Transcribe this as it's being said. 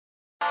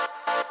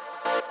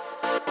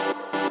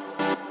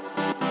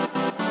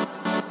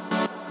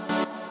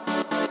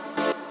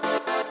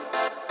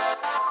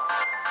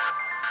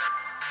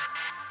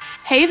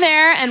Hey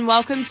there, and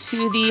welcome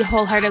to the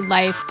Wholehearted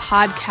Life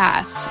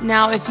podcast.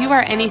 Now, if you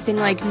are anything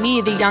like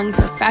me, the young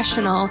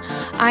professional,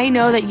 I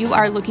know that you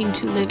are looking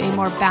to live a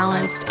more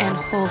balanced and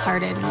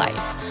wholehearted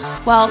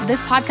life. Well,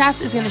 this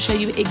podcast is going to show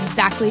you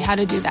exactly how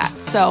to do that.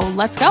 So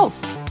let's go.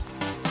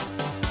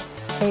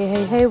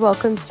 Hey,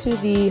 welcome to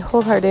the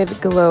Wholehearted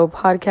Glow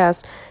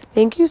podcast.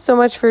 Thank you so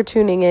much for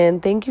tuning in.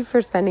 Thank you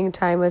for spending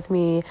time with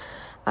me.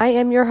 I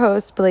am your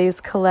host,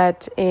 Blaze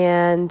Collette,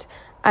 and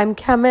I'm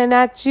coming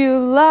at you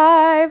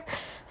live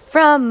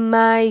from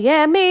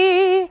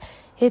Miami.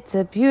 It's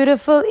a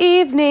beautiful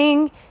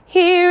evening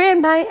here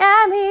in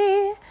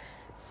Miami.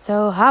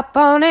 So hop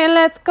on and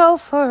let's go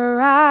for a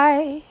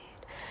ride.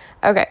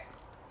 Okay.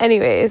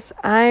 Anyways,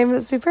 I'm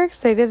super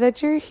excited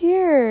that you're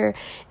here.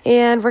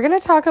 And we're going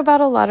to talk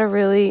about a lot of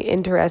really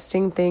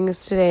interesting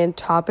things today and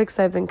topics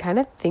I've been kind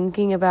of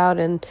thinking about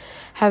and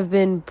have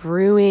been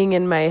brewing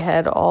in my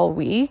head all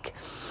week.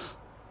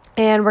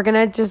 And we're going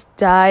to just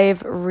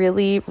dive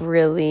really,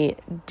 really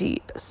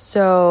deep.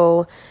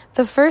 So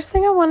the first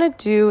thing I want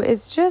to do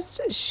is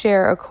just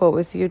share a quote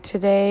with you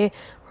today.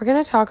 We're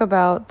going to talk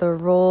about the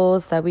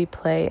roles that we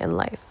play in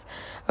life.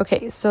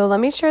 Okay, so let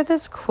me share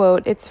this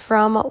quote. It's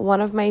from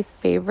one of my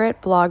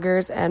favorite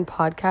bloggers and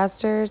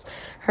podcasters.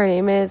 Her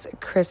name is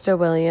Krista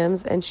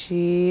Williams, and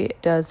she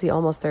does the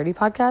Almost 30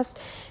 podcast.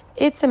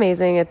 It's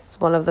amazing. It's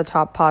one of the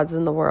top pods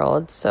in the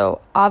world.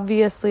 So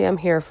obviously I'm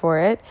here for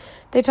it.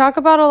 They talk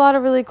about a lot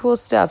of really cool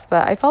stuff,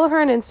 but I follow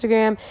her on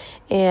Instagram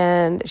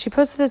and she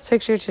posted this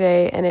picture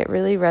today and it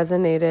really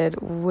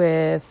resonated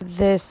with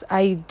this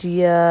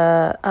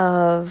idea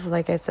of,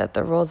 like I said,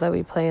 the roles that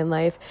we play in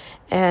life.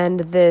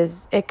 And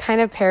it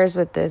kind of pairs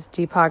with this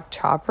Deepak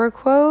Chopra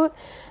quote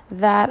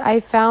that I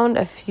found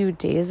a few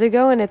days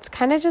ago, and it's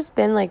kind of just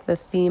been like the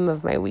theme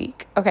of my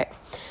week. Okay.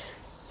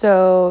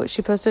 So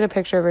she posted a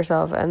picture of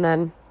herself, and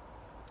then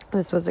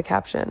this was the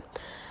caption.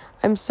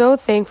 I'm so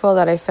thankful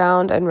that I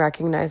found and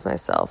recognized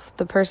myself,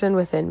 the person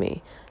within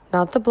me,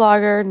 not the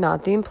blogger,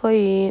 not the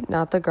employee,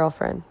 not the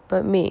girlfriend,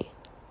 but me, ...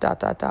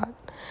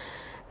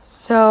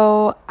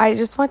 So I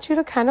just want you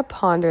to kind of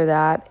ponder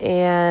that.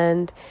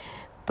 And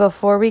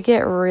before we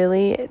get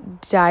really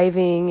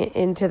diving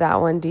into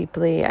that one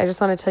deeply, I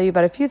just want to tell you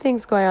about a few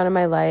things going on in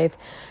my life.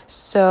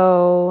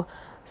 So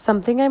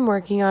something I'm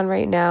working on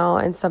right now,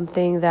 and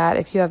something that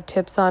if you have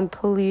tips on,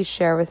 please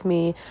share with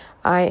me.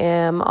 I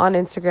am on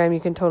Instagram.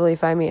 You can totally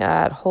find me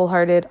at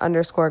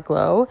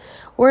wholehearted_glow.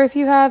 Or if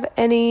you have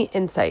any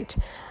insight.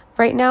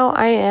 Right now,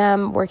 I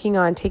am working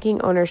on taking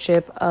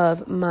ownership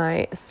of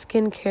my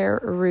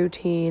skincare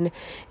routine.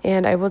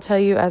 And I will tell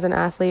you, as an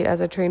athlete, as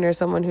a trainer,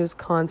 someone who's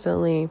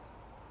constantly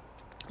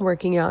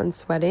working out and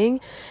sweating,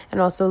 and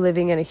also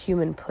living in a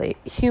humid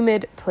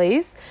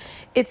place,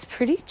 it's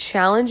pretty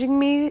challenging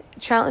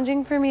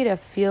for me to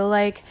feel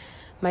like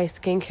my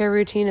skincare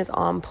routine is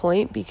on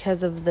point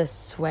because of the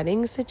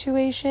sweating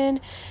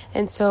situation.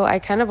 And so I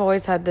kind of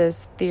always had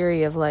this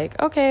theory of like,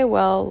 okay,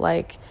 well,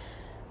 like,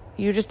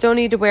 you just don't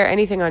need to wear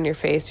anything on your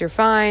face. You're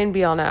fine,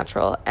 be all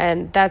natural.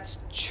 And that's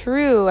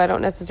true. I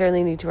don't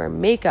necessarily need to wear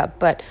makeup,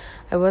 but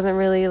I wasn't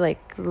really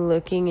like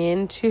looking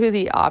into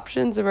the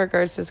options in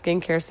regards to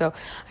skincare. So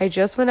I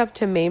just went up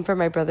to Maine for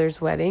my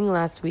brother's wedding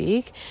last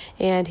week,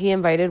 and he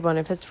invited one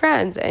of his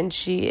friends, and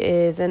she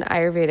is an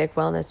Ayurvedic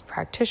wellness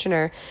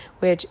practitioner,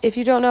 which, if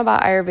you don't know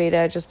about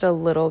Ayurveda, just a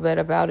little bit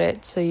about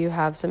it so you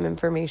have some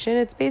information.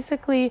 It's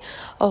basically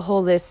a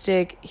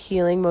holistic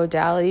healing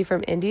modality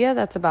from India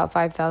that's about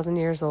 5,000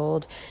 years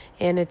old.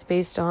 And it's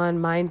based on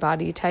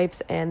mind-body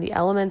types and the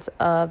elements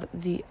of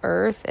the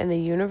earth and the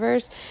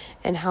universe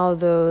and how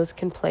those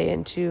can play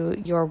into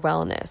your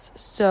wellness.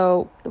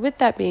 So with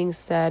that being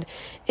said,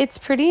 it's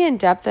pretty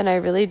in-depth, and I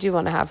really do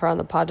want to have her on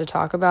the pod to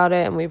talk about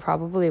it, and we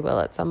probably will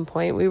at some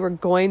point. We were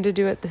going to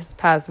do it this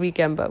past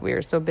weekend, but we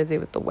were so busy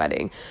with the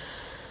wedding.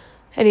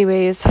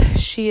 Anyways,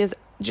 she is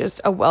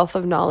just a wealth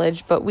of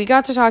knowledge, but we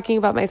got to talking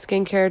about my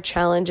skincare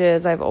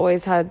challenges. I've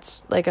always had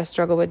like a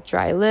struggle with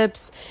dry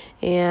lips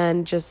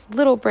and just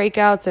little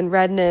breakouts and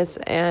redness,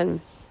 and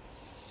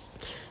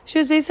she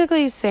was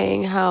basically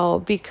saying how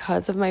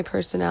because of my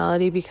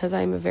personality, because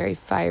I'm a very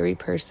fiery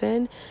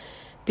person,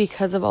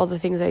 because of all the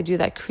things I do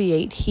that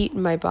create heat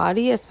in my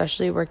body,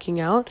 especially working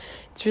out,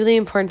 it's really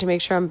important to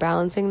make sure I'm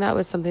balancing that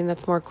with something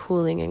that's more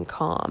cooling and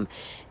calm.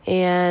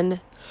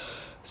 And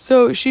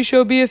so she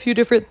showed me a few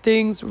different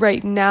things.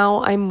 Right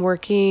now, I'm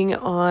working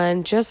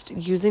on just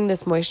using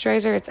this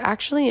moisturizer. It's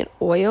actually an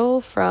oil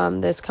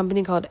from this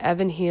company called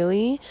Evan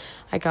Healy.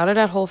 I got it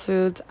at Whole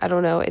Foods. I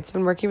don't know. It's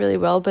been working really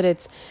well, but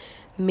it's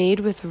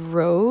made with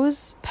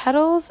rose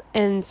petals,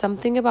 and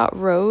something about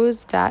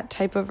rose, that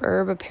type of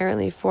herb,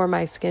 apparently for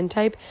my skin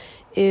type,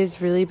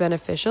 is really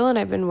beneficial. And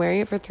I've been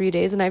wearing it for 3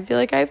 days, and I feel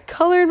like I have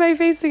color in my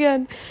face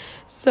again.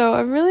 So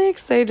I'm really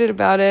excited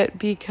about it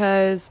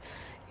because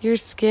your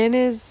skin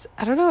is,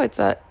 I don't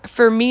know,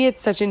 for me,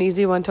 it's such an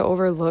easy one to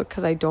overlook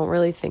because I don't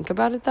really think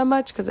about it that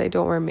much because I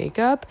don't wear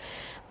makeup.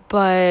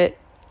 But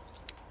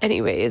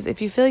anyways,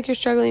 if you feel like you're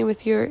struggling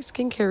with your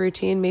skincare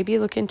routine, maybe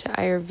look into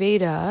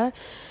Ayurveda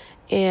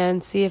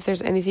and see if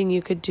there's anything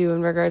you could do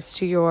in regards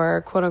to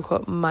your quote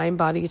unquote mind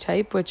body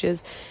type, which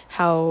is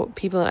how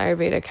people in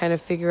Ayurveda kind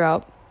of figure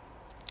out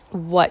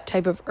what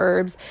type of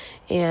herbs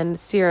and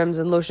serums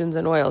and lotions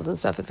and oils and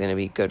stuff is going to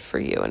be good for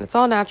you. And it's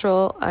all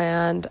natural,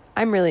 and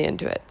I'm really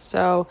into it.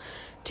 So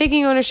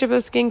taking ownership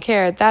of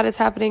skincare, that is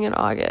happening in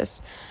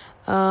August.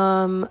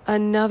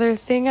 Another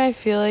thing I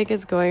feel like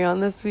is going on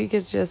this week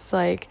is just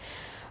like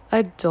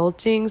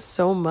adulting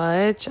so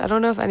much. I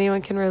don't know if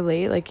anyone can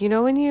relate. Like,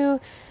 when you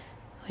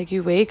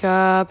wake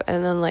up,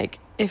 and then like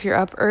if you're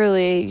up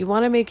early, you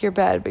want to make your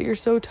bed, but you're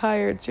so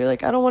tired. So you're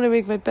like, I don't want to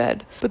make my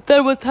bed. But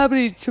then what's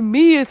happening to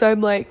me is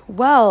I'm like,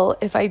 well,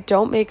 if I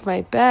don't make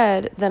my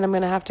bed, then I'm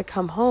going to have to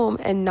come home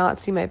and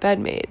not see my bed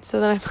made. So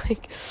then I'm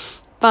like,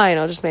 fine,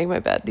 I'll just make my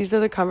bed. These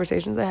are the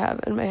conversations I have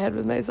in my head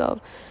with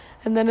myself.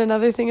 And then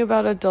another thing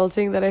about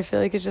adulting that I feel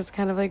like is just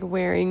kind of like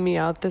wearing me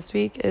out this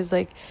week is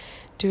like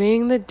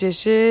doing the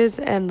dishes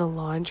and the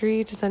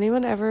laundry. Does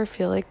anyone ever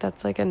feel like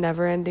that's like a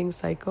never ending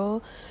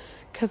cycle?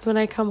 Because when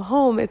I come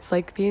home, it's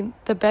like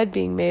the bed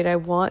being made. I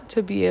want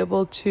to be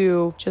able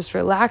to just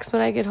relax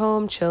when I get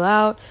home, chill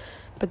out.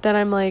 But then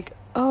I'm like,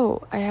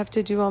 oh, I have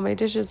to do all my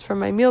dishes for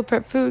my meal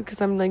prep food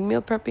because I'm like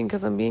meal prepping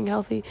because I'm being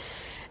healthy.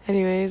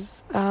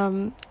 Anyways,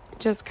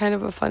 just kind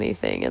of a funny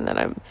thing. And then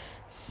I'm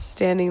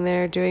standing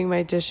there doing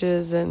my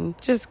dishes and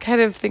just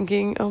kind of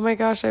thinking, oh my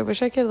gosh, I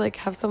wish I could like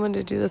have someone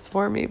to do this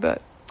for me.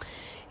 But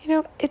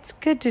it's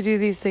good to do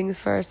these things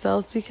for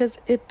ourselves because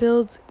it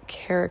builds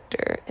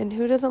character. And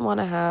who doesn't want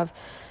to have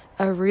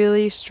a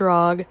really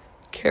strong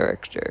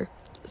character?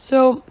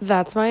 So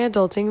that's my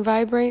adulting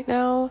vibe right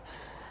now.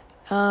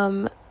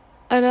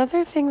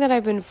 Another thing that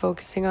I've been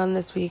focusing on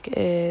this week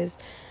is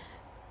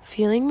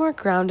feeling more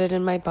grounded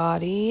in my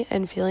body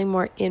and feeling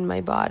more in my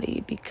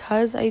body,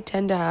 because I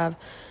tend to have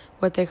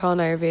what they call in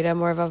Ayurveda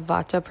more of a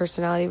Vata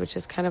personality, which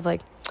is kind of like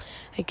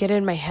I get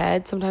in my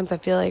head. Sometimes I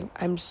feel like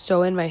I'm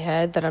so in my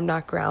head that I'm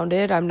not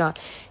grounded. I'm not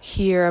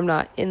here. I'm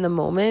not in the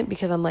moment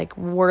because I'm like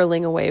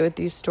whirling away with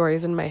these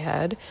stories in my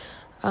head.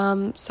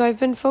 So I've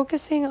been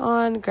focusing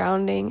on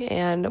grounding,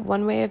 and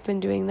one way I've been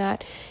doing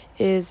that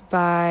is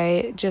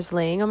by just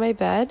laying on my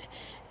bed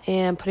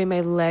and putting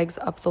my legs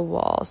up the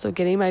wall. So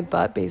getting my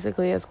butt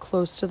basically as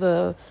close to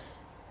the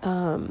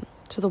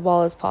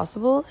wall as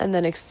possible, and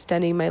then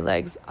extending my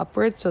legs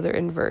upwards so they're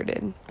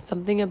inverted.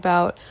 Something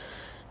about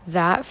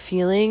that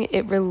feeling,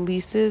 it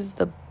releases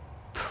the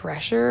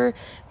pressure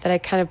that I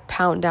kind of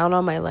pound down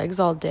on my legs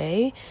all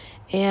day,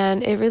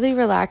 and it really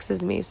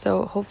relaxes me.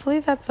 So hopefully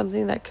that's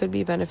something that could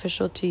be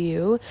beneficial to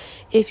you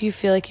if you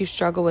feel like you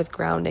struggle with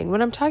grounding.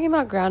 When I'm talking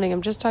about grounding,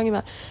 I'm just talking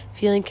about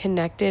feeling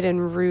connected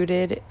and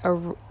rooted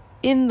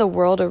in the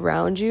world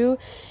around you.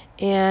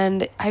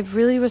 And I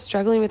really was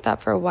struggling with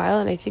that for a while,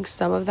 and I think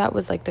some of that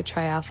was like the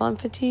triathlon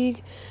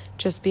fatigue,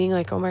 just being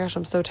like, oh my gosh,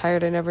 I'm so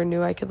tired. I never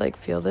knew I could like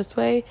feel this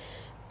way.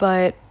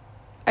 But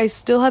I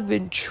still have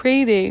been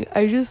training.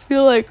 I just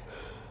feel like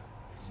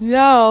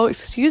now,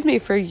 excuse me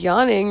for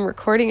yawning,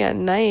 recording at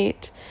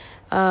night.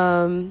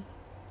 But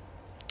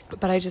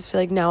I just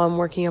feel like now I'm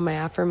working on my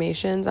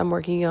affirmations. I'm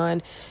working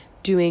on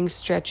doing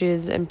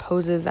stretches and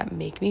poses that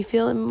make me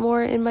feel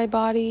more in my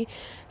body.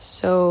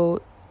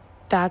 So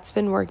that's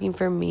been working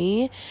for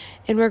me.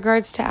 In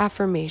regards to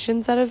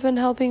affirmations that have been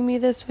helping me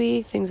this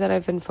week, things that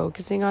I've been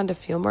focusing on to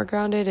feel more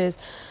grounded is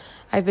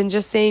I've been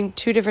just saying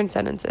 2 different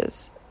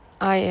sentences.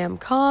 I am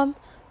calm,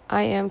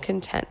 I am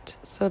content.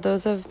 So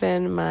those have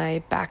been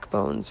my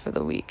backbones for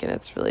the week, and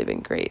it's really been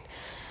great.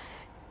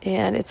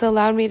 And it's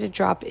allowed me to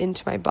drop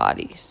into my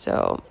body.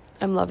 So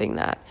I'm loving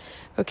that.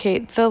 Okay,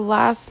 the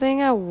last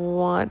thing I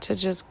want to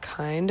just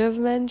kind of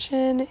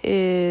mention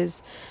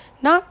is,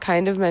 not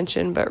kind of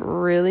mention, but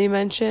really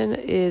mention,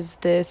 is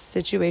this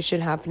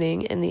situation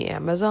happening in the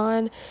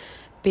Amazon.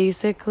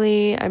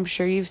 Basically, I'm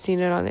sure you've seen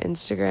it on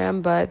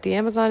Instagram, but the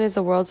Amazon is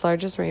the world's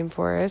largest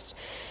rainforest.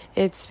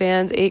 It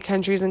spans 8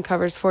 countries and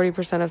covers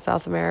 40% of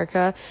South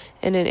America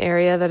in an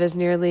area that is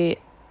nearly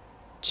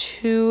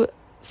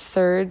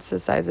 2/3 the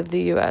size of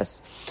the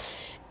US.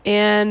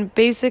 And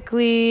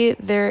basically,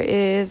 there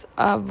is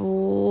a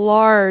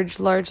large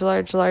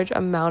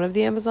amount of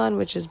the Amazon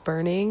which is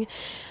burning.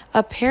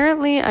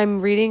 Apparently,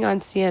 I'm reading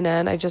on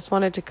CNN. I just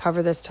wanted to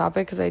cover this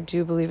topic because I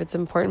do believe it's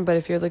important. But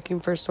if you're looking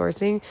for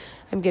sourcing,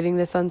 I'm getting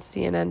this on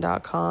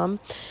CNN.com.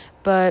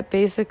 But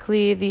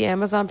basically, the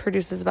Amazon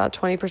produces about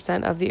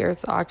 20% of the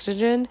Earth's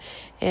oxygen,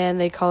 and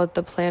they call it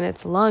the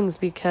planet's lungs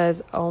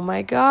because, oh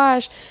my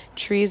gosh,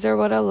 trees are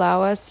what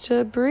allow us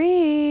to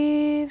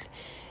breathe.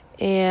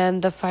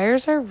 And the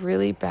fires are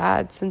really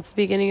bad. Since the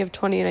beginning of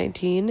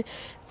 2019,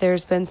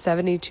 there's been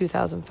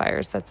 72,000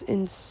 fires. That's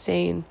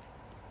insane.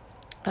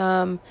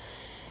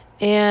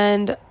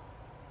 And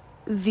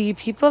the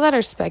people that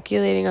are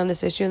speculating on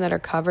this issue and that are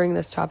covering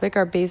this topic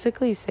are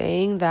basically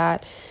saying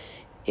that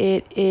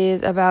it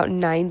is about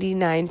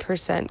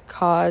 99%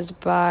 caused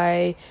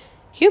by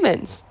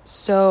humans.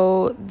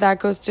 So that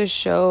goes to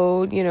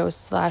show,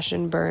 slash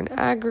and burn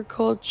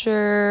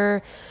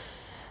agriculture,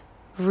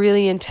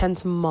 really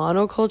intense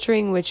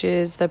monoculturing, which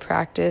is the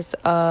practice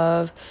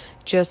of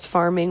just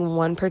farming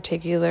one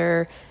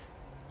particular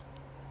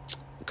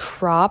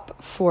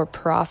crop for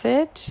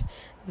profit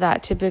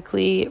that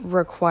typically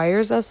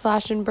requires a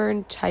slash and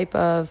burn type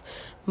of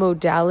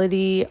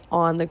modality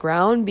on the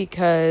ground,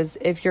 because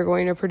if you're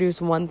going to produce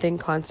one thing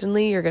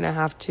constantly, you're going to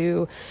have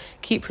to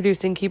keep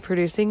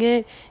producing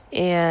it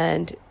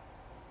and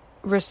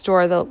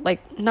restore the,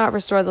 like, not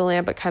restore the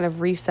land, but kind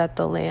of reset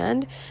the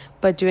land.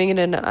 But doing it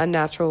in an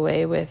unnatural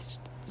way with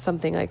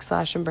something like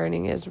slash and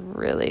burning is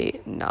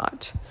really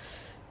not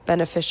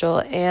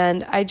beneficial.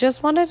 And I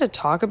just wanted to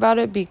talk about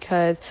it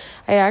because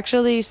I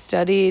actually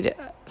studied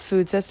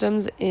food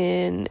systems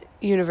in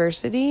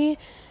university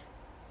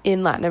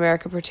in Latin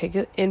America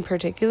in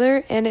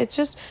particular, and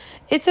it's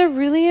a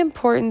really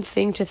important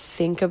thing to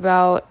think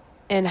about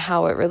and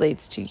how it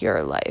relates to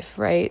your life,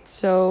 right?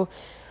 So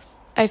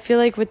I feel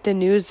like with the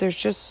news, there's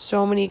just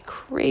so many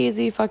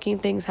crazy fucking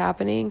things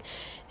happening,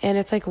 and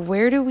it's like,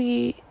 where do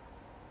we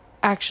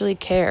actually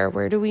care?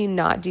 Where do we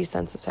not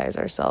desensitize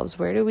ourselves?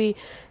 Where do we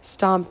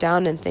stomp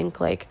down and think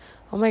like,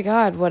 oh my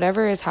God,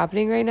 whatever is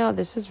happening right now,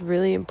 this is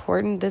really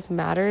important, this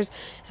matters,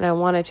 and I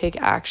want to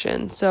take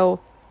action.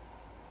 So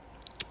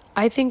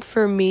I think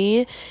for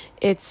me,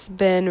 it's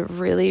been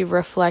really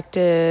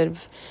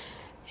reflective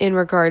in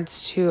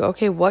regards to,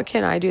 okay, what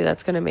can I do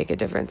that's going to make a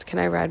difference? Can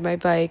I ride my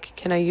bike?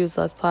 Can I use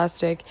less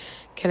plastic?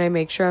 Can I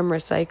make sure I'm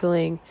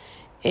recycling?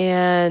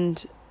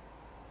 And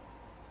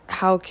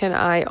how can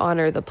I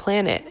honor the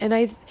planet? And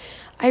I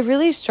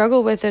really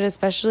struggle with it,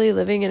 especially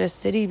living in a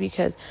city,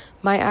 because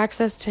my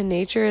access to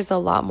nature is a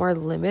lot more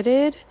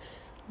limited.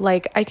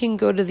 Like, I can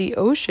go to the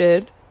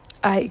ocean,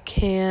 I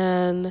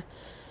can,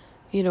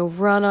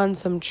 run on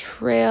some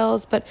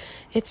trails, but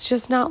it's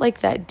just not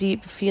like that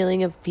deep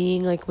feeling of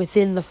being like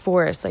within the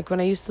forest. Like when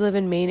I used to live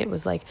in Maine, it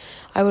was like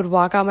I would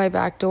walk out my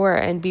back door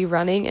and be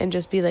running and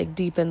just be like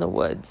deep in the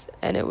woods,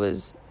 and it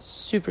was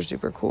super,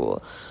 super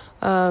cool.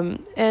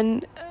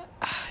 And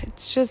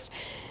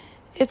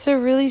it's a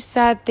really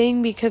sad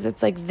thing, because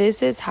it's like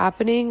this is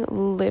happening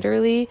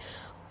literally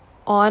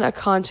on a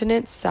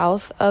continent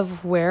south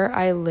of where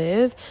I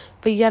live,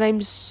 but yet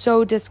I'm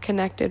so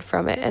disconnected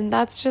from it. And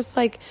that's just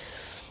like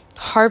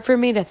hard for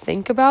me to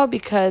think about,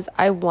 because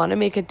I want to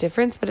make a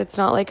difference, but it's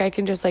not like I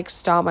can just like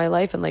stop my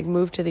life and like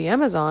move to the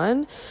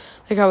Amazon.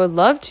 Like I would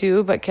love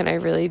to, but can I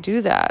really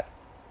do that?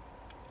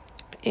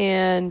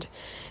 And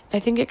I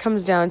think it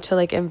comes down to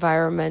like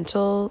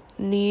environmental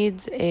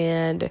needs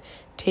and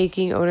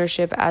taking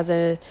ownership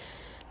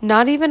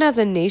not even as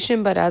a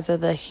nation, but as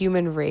the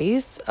human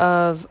race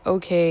of,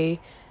 okay,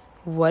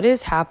 what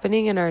is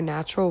happening in our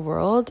natural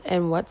world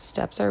and what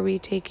steps are we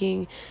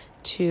taking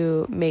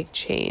to make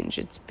change?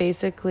 It's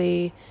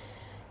basically,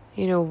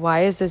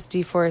 why is this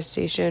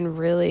deforestation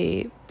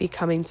really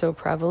becoming so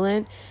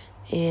prevalent?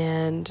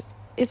 And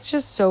it's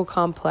just so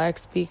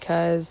complex,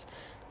 because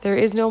there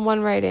is no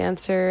one right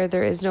answer.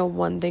 There is no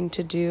one thing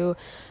to do,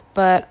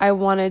 but I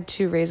wanted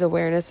to raise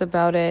awareness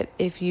about it.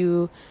 If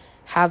you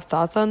have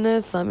thoughts on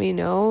this, let me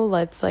know.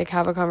 Let's like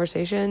have a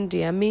conversation,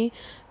 DM me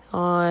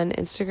on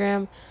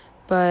Instagram.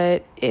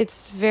 But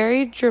it's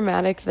very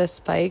dramatic, the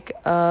spike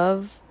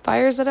of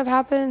fires that have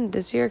happened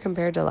this year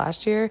compared to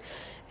last year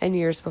and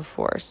years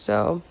before.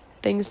 So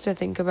things to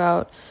think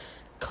about.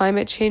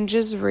 Climate change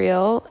is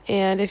real,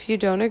 and if you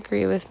don't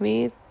agree with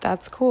me,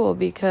 that's cool,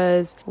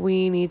 because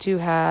we need to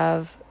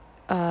have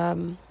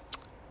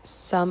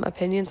some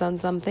opinions on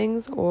some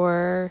things,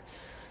 or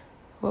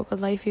what would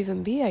life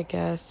even be, I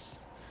guess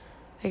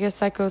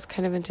that goes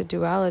kind of into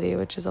duality,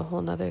 which is a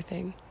whole nother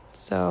thing.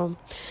 So,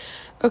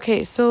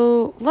 okay,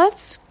 so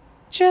let's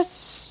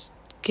just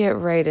get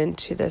right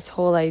into this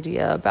whole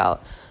idea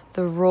about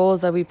the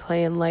roles that we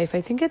play in life.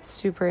 I think it's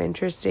super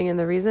interesting, and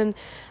the reason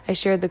I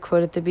shared the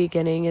quote at the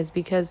beginning is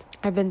because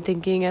I've been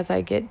thinking as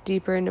I get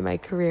deeper into my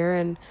career,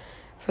 and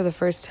for the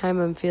first time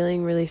I'm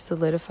feeling really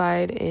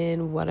solidified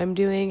in what I'm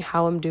doing,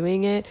 how I'm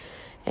doing it,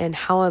 and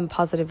how I'm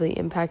positively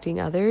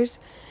impacting others,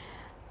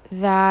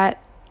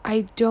 that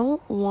I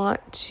don't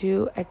want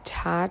to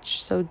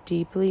attach so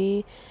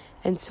deeply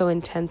and so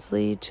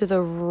intensely to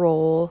the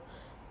role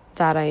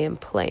that I am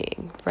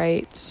playing,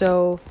 right?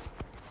 So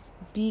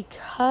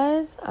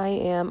because I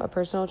am a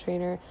personal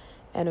trainer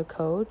and a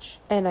coach,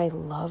 and I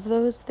love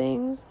those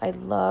things, I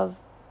love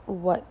the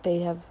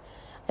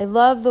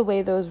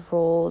way those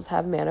roles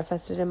have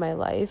manifested in my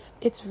life.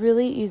 It's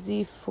really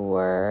easy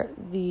for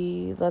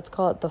let's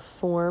call it the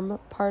form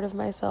part of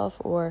myself,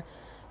 or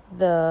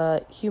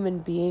the human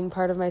being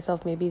part of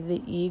myself, maybe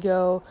the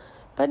ego,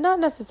 but not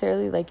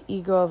necessarily like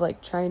ego of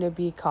like trying to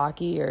be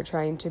cocky or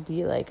trying to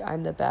be like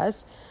I'm the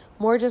best,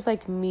 more just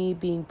like me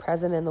being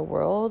present in the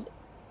world.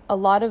 A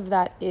lot of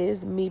that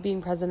is me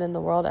being present in the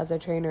world as a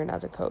trainer and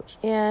as a coach.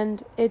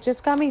 And it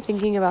just got me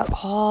thinking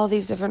about all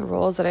these different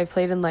roles that I've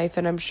played in life.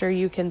 And I'm sure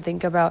you can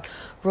think about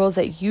roles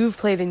that you've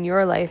played in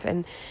your life,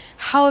 and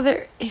how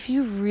if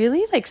you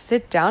really like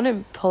sit down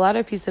and pull out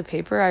a piece of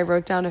paper, I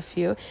wrote down a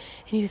few,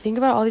 and you think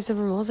about all these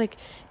different roles, like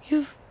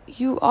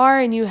you are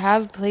and you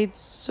have played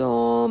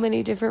so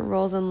many different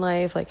roles in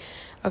life. Like,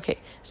 okay,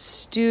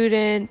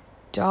 student,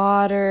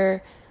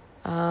 daughter,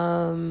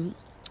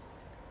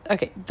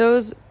 okay,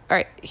 those all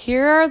right,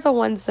 here are the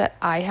ones that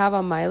I have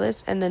on my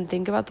list, and then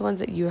think about the ones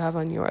that you have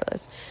on your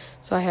list.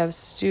 So I have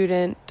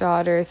student,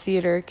 daughter,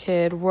 theater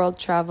kid, world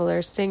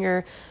traveler,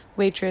 singer,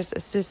 waitress,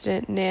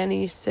 assistant,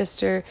 nanny,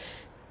 sister,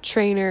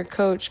 trainer,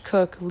 coach,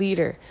 cook,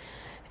 leader.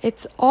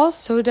 It's all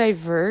so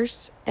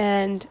diverse,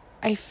 and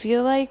I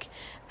feel like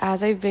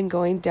as I've been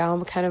going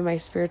down kind of my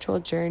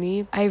spiritual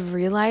journey, I've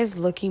realized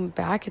looking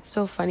back, it's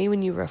so funny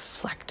when you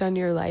reflect on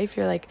your life,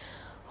 you're like,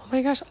 oh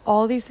my gosh,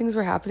 all these things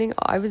were happening.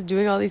 I was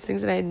doing all these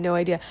things and I had no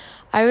idea.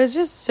 I was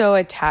just so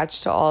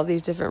attached to all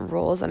these different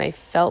roles, and I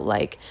felt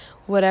like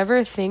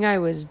whatever thing I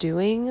was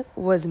doing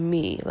was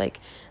me. Like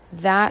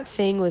that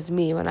thing was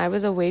me. When I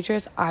was a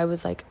waitress, I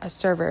was like a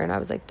server, and I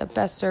was like the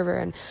best server,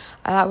 and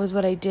that was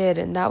what I did,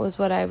 and that was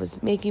what I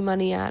was making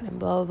money at, and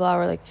blah, blah, blah.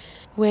 Or like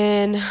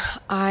when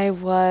I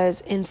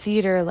was in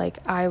theater, like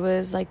I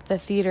was like the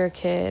theater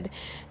kid,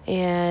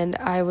 and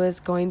I was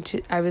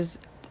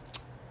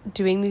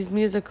doing these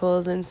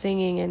musicals and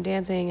singing and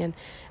dancing and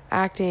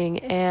acting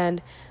and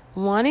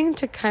wanting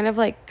to kind of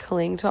like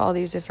cling to all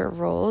these different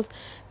roles.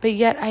 But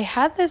yet I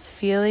had this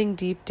feeling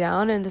deep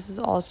down, and this is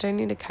all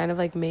starting to kind of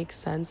like make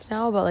sense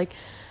now, but like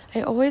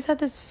I always had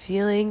this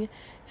feeling,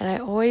 and I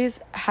always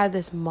had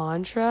this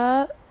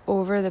mantra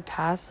over the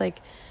past, like,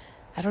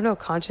 I don't know,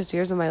 conscious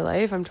years of my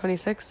life. I'm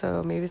 26,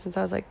 so maybe since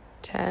I was like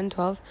 10,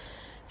 12,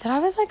 that I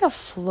was like a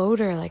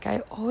floater. Like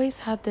I always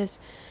had this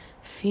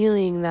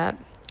feeling that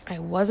I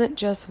wasn't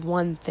just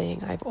one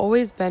thing. I've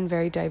always been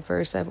very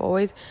diverse. I've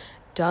always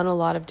done a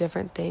lot of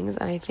different things.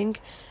 And I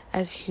think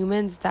as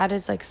humans, that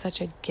is like such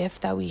a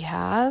gift that we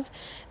have,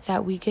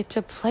 that we get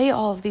to play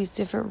all of these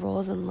different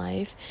roles in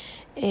life,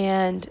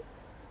 and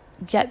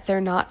yet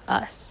they're not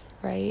us,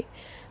 right?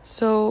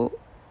 So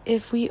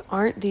if we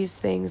aren't these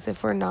things,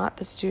 if we're not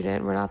the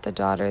student, we're not the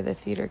daughter, the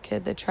theater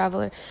kid, the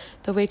traveler,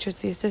 the waitress,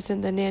 the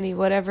assistant, the nanny,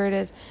 whatever it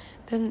is,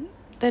 then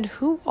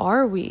who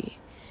are we?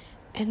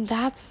 And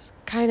that's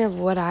kind of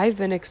what I've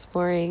been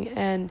exploring.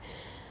 And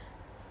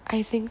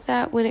I think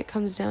that when it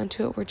comes down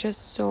to it, we're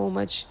just so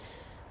much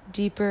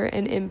deeper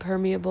and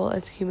impermeable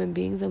as human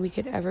beings than we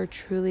could ever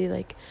truly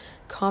like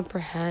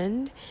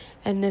comprehend.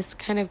 And this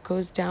kind of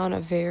goes down a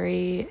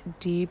very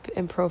deep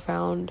and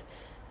profound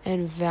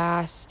and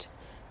vast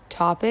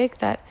topic,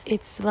 that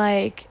it's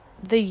like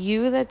the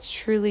you that's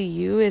truly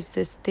you is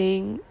this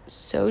thing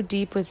so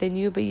deep within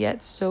you, but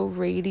yet so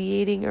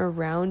radiating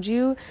around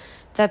you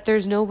that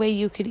there's no way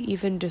you could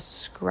even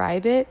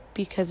describe it,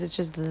 because it's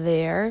just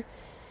there.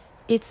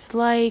 It's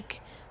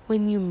like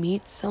when you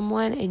meet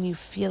someone and you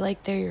feel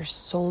like they're your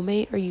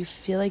soulmate, or you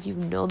feel like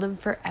you've known them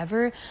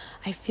forever.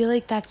 I feel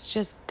like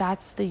that's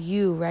the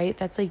you, right?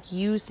 That's like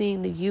you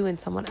seeing the you in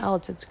someone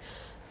else. It's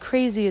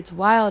crazy, it's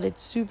wild,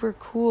 it's super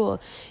cool.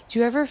 Do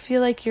you ever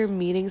feel like you're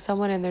meeting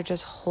someone and they're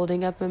just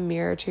holding up a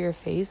mirror to your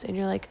face, and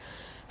you're like,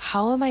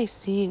 how am I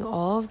seeing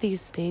all of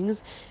these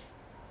things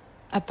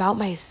about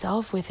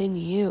myself within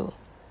you?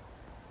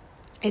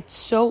 It's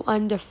so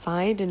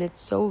undefined, and it's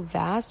so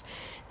vast,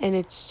 and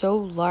it's so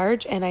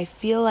large. And I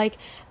feel like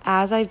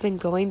as I've been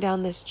going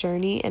down this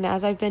journey, and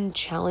as I've been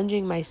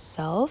challenging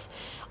myself,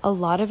 a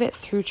lot of it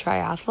through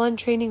triathlon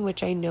training,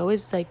 which I know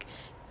is like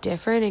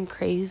different and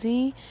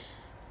crazy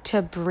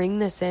to bring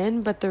this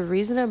in. But the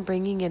reason I'm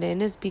bringing it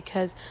in is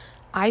because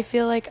I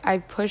feel like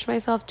I've pushed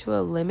myself to a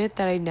limit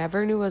that I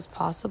never knew was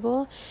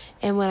possible.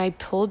 And when I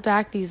pulled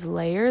back these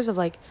layers of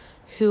like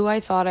who I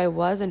thought I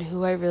was and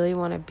who I really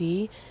want to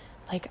be,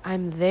 like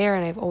I'm there,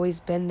 and I've always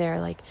been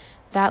there. Like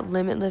that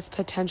limitless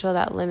potential,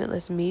 that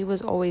limitless me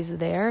was always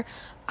there.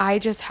 I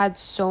just had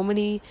so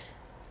many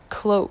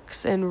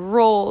cloaks and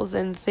roles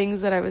and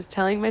things that I was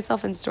telling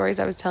myself, and stories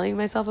I was telling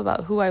myself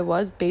about who I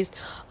was based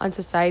on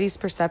society's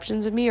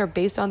perceptions of me, or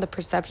based on the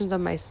perceptions of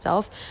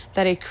myself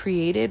that I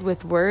created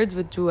with words,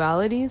 with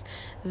dualities,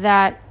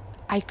 that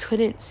I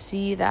couldn't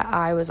see that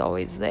I was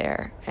always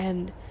there.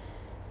 And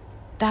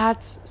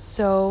that's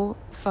so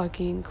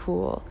fucking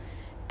cool.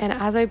 And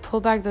as I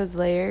pull back those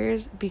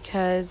layers,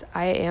 because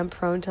I am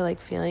prone to like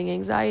feeling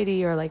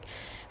anxiety or like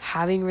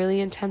having really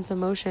intense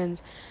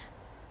emotions,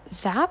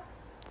 that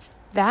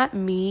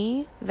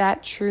me,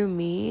 that true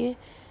me,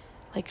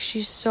 like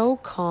she's so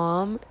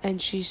calm, and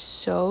she's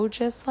so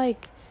just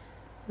like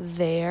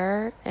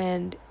there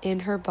and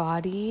in her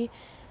body,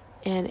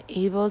 and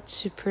able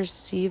to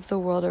perceive the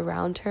world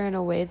around her in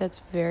a way that's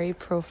very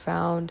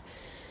profound,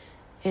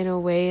 in a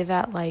way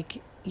that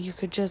like you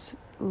could just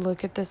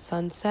look at the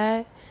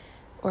sunset,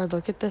 or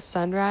look at the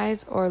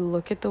sunrise, or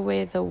look at the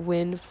way the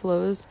wind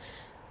flows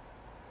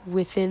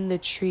within the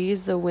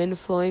trees, the wind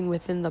flowing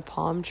within the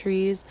palm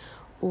trees,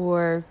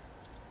 or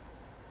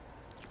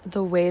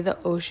the way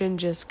the ocean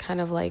just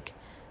kind of like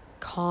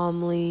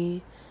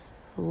calmly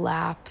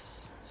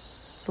laps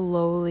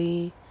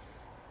slowly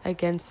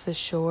against the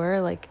shore.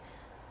 Like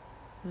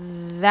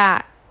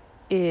that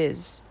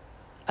is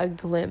a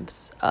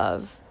glimpse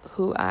of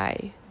who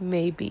I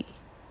may be.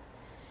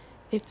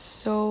 It's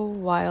so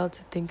wild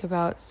to think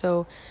about.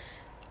 So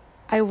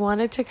I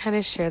wanted to kind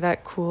of share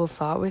that cool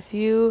thought with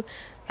you,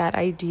 that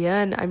idea,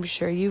 and I'm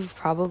sure you've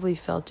probably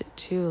felt it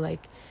too.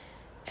 Like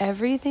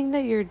everything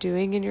that you're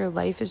doing in your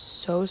life is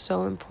so,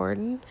 so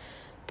important.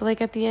 But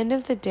like at the end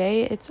of the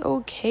day, it's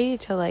okay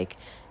to like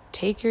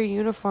take your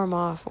uniform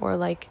off or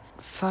like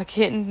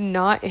fucking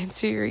not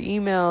answer your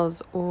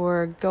emails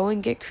or go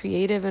and get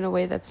creative in a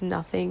way that's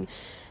nothing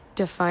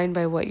defined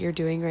by what you're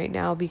doing right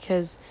now,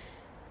 because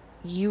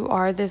you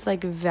are this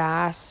like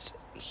vast,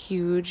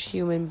 huge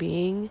human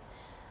being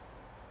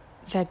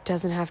that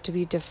doesn't have to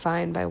be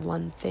defined by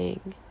one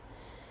thing.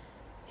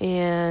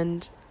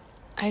 And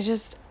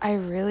I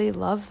really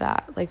love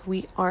that. Like,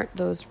 we aren't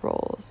those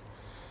roles.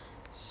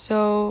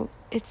 So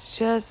it's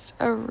just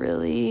a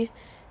really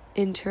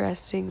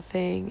interesting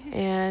thing.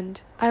 And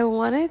I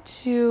wanted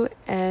to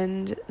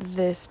end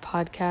this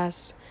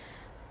podcast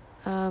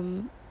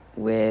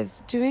with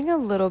doing a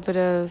little bit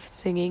of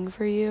singing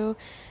for you.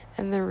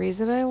 And the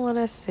reason I want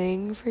to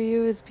sing for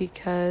you is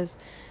because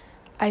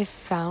I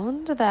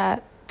found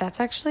that that's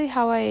actually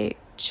how I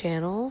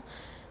channel.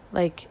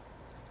 Like,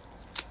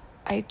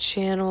 I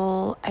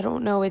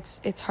don't know,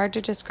 it's hard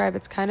to describe.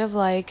 It's kind of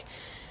like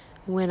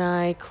when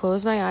I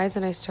close my eyes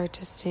and I start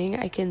to sing,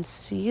 I can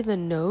see the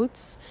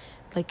notes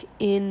like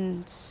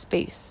in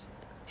space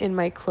in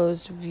my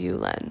closed view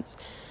lens.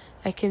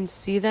 I can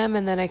see them,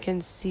 and then I can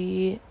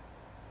see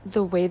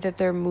the way that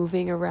they're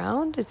moving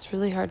around. It's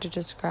really hard to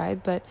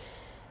describe, but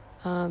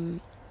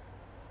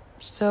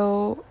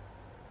so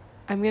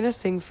I'm gonna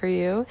sing for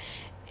you,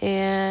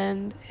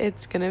 and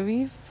it's gonna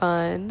be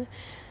fun,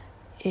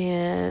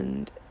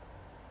 and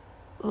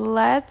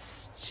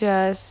let's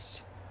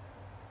just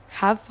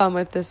have fun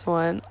with this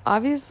one.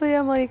 Obviously,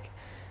 I'm like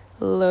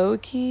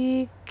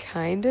low-key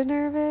kind of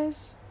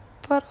nervous,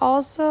 but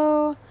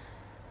also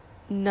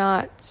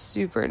not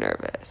super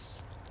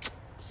nervous.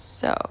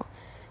 So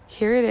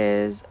here it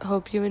is.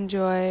 Hope you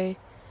enjoy.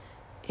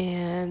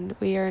 And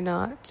we are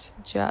not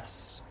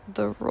just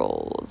the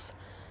roles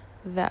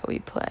that we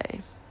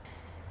play.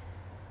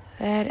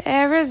 That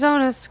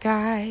Arizona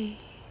sky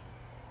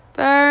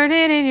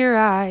burning in your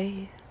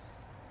eyes.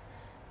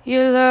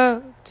 You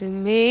looked at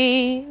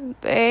me,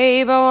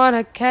 babe, I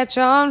wanna catch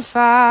on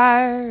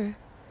fire.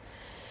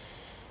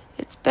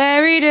 It's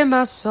buried in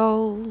my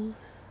soul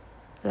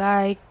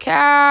like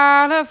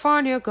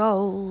California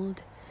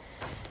gold.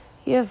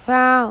 You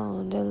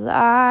found a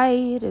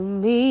light in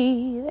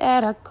me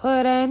that I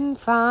couldn't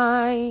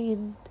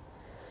find.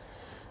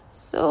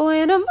 So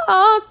when I'm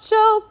all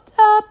choked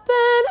up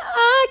and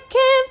I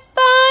can't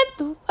find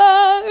the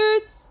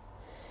words,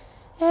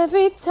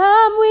 every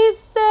time we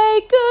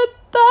say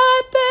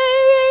goodbye,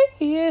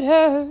 baby, it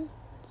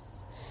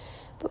hurts.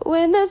 But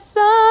when the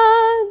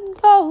sun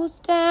goes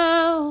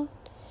down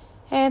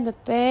and the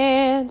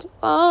band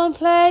won't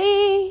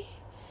play,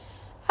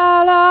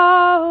 I'll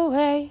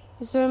always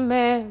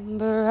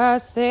remember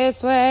us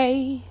this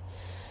way.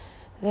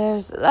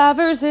 There's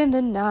lovers in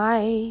the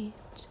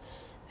night,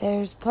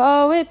 there's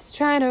poets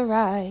trying to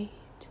write.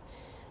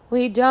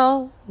 We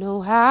don't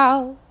know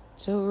how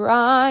to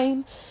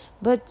rhyme,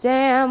 but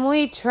damn,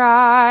 we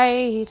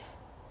tried.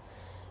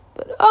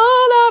 But all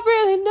I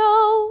really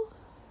know,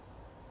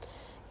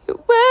 you're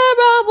where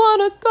I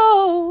wanna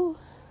go.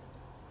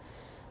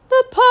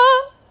 The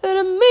part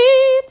of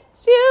me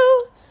that's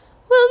you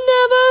will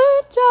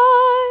never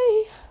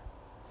die.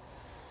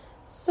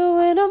 So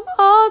when I'm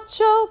all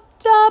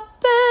choked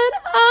up and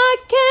I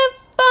can't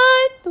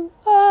find the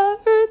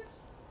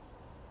words,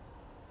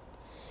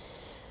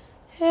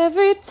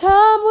 every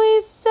time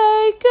we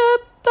say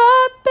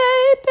goodbye,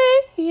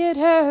 baby, it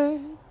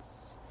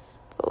hurts.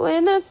 But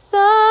when the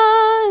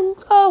sun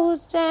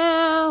goes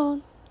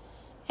down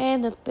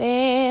and the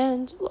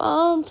band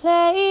won't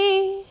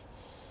play,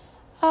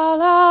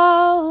 I'll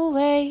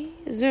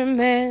always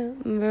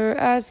remember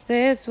us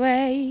this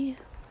way.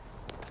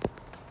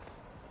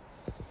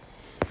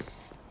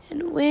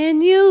 And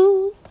when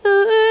you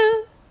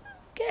look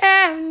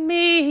at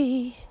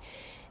me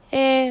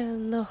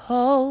and the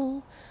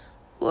whole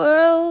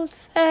world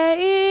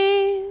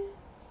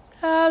fades,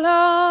 I'll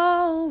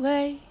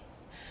always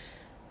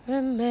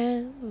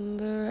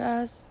remember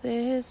us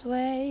this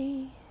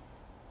way.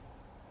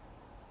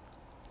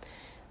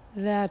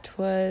 That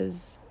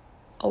was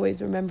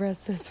Always Remember Us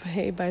This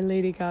Way by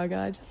Lady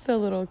Gaga. Just a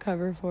little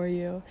cover for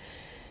you.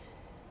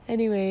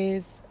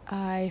 Anyways,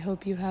 I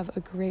hope you have a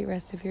great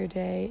rest of your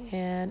day,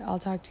 and I'll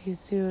talk to you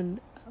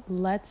soon.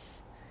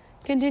 Let's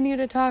continue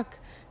to talk.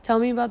 Tell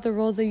me about the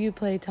roles that you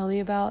play. Tell me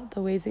about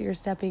the ways that you're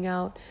stepping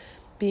out,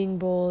 being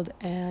bold,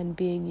 and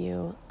being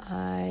you.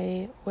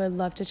 I would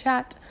love to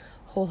chat.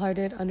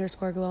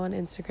 Wholehearted_glow on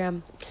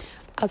Instagram.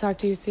 I'll talk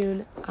to you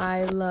soon.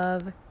 I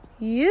love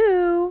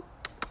you.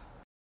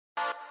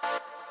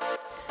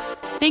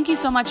 Thank you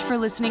so much for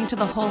listening to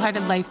the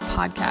Wholehearted Life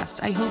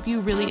podcast. I hope you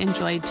really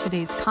enjoyed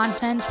today's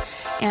content,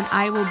 and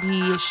I will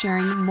be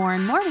sharing more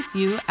and more with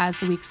you as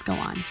the weeks go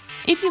on.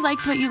 If you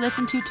liked what you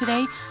listened to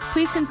today,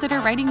 please consider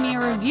writing me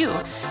a review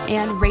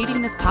and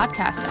rating this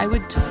podcast. I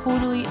would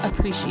totally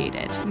appreciate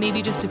it.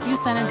 Maybe just a few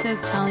sentences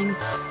telling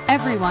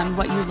everyone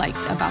what you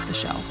liked about the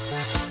show.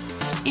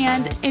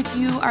 And if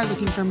you are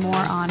looking for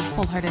more on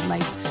Wholehearted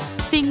Life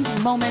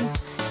things,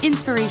 moments,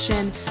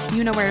 inspiration,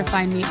 you know where to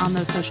find me on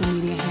those social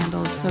media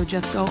handles. So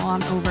just go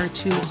on over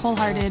to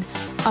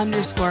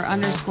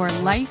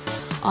wholehearted__life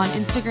on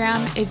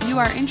Instagram. If you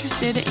are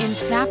interested in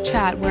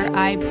Snapchat, where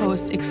I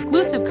post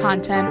exclusive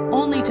content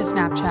only to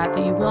Snapchat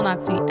that you will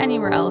not see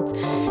anywhere else,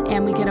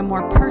 and we get a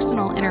more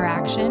personal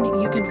interaction,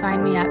 you can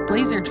find me at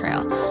Blazer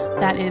Trail.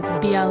 That is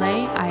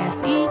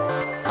BLAISERTRAIL.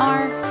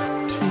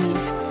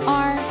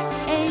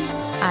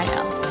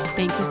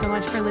 Thank you so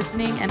much for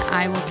listening, and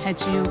I will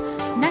catch you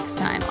next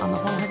time on the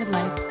Wholehearted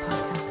Life podcast.